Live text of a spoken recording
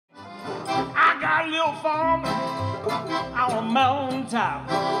on a farm on a mountain top.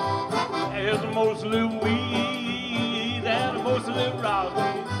 There's mostly weed and mostly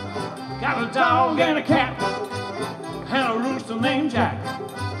rockweed. Got a dog and a cat and a rooster named Jack.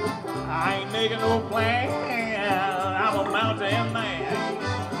 I ain't making no plan, I'm a mountain man.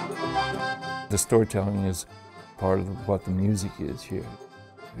 The storytelling is part of what the music is here.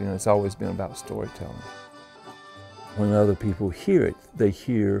 You know, it's always been about storytelling. When other people hear it, they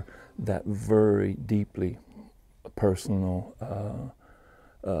hear that very deeply personal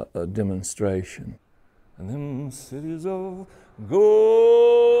demonstration. And them cities of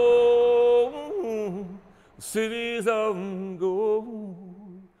gold, cities of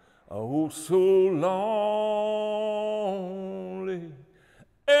gold, oh, so lonely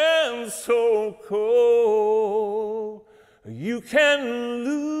and so cold, you can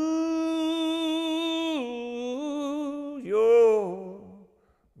lose your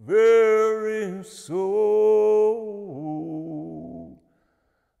very soul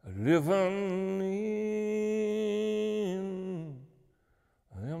living in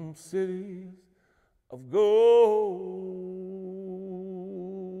them cities of gold.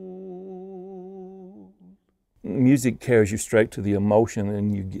 Music carries you straight to the emotion,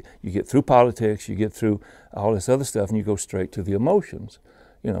 and you get through politics, you get through all this other stuff, and you go straight to the emotions.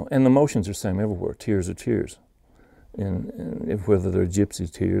 You know, and the emotions are the same everywhere. Tears are tears, and whether they're gypsy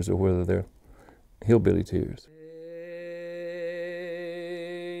tears or whether they're hillbilly tears.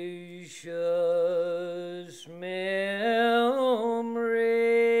 Precious memories.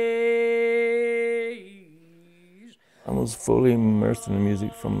 I was fully immersed in the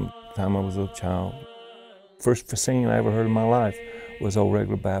music from the time I was a child. First singing I ever heard in my life was Old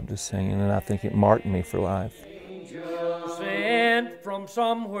Regular Baptist singing, and I think it marked me for life. Angels sent from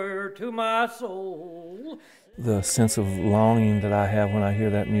somewhere to my soul. The sense of longing that I have when I hear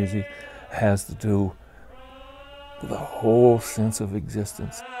that music has to do with the whole sense of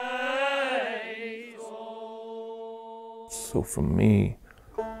existence. So for me,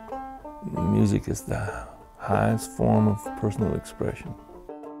 music is the highest form of personal expression.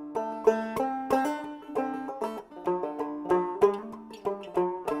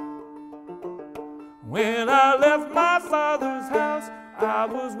 When I left my father's house, I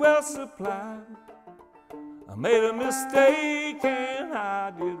was well supplied. I made a mistake and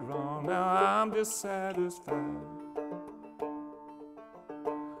I did wrong. Now I'm dissatisfied.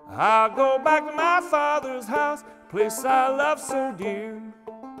 I'll go back to my father's house, place I love so dear,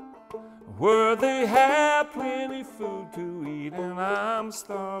 where they have plenty food to eat and I'm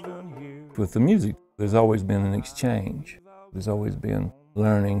starving here. With the music, there's always been an exchange. There's always been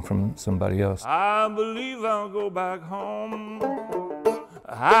learning from somebody else. I believe I'll go back home.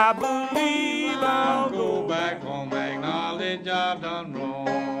 I believe I'll go back home, acknowledge I've done wrong.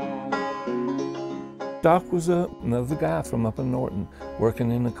 Doc was another guy from up in Norton,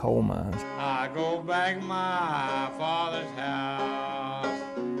 working in the coal mines. I go back to my father's house.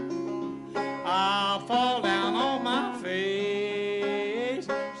 I'll fall down on my face,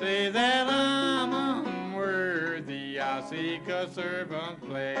 say that I'm unworthy, I'll seek a servant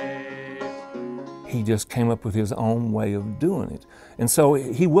place. He just came up with his own way of doing it. And so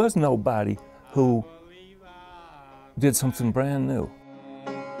he was nobody who did something brand new.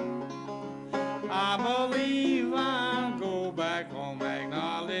 I believe I'll go back home,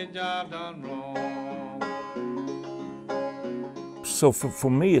 acknowledge I've done wrong. So for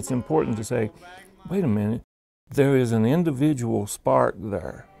me, it's important to say, wait a minute, there is an individual spark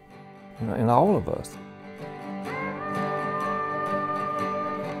there, you know, in all of us.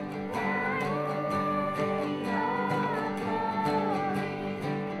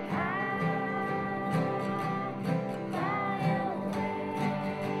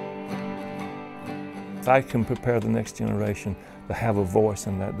 If I can prepare the next generation to have a voice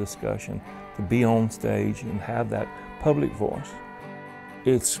in that discussion, to be on stage and have that public voice,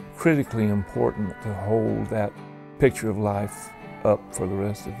 it's critically important to hold that picture of life up for the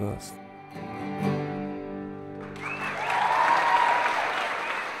rest of us.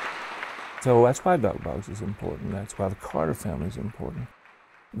 So that's why Duck Boggs is important. That's why the Carter family is important.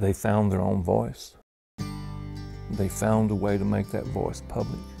 They found their own voice. They found a way to make that voice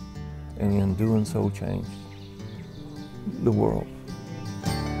public, and in doing so changed the world.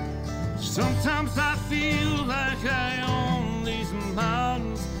 Sometimes I feel like I own these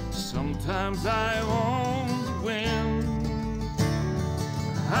mountains. Sometimes I own the wind.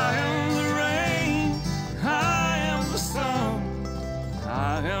 I am the rain, I am the sun,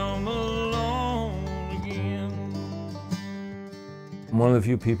 I am alone again. I'm one of the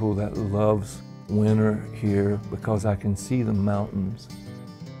few people that loves winter here because I can see the mountains,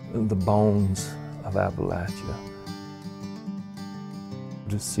 the bones of Appalachia.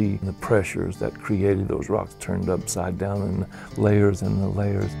 To see the pressures that created those rocks turned upside down in layers and the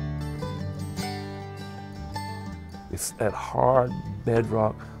layers. It's that hard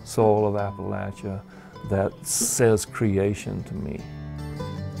bedrock soil of Appalachia that says creation to me.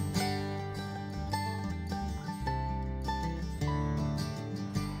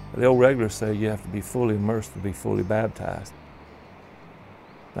 The old regulars say you have to be fully immersed to be fully baptized.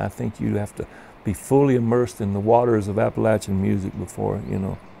 I think you have to be fully immersed in the waters of Appalachian music before,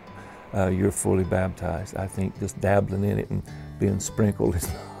 you're fully baptized. I think just dabbling in it and being sprinkled is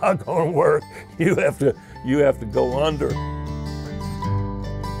not going to work. You have to go under.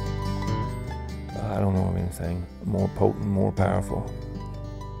 I don't know of anything more potent, more powerful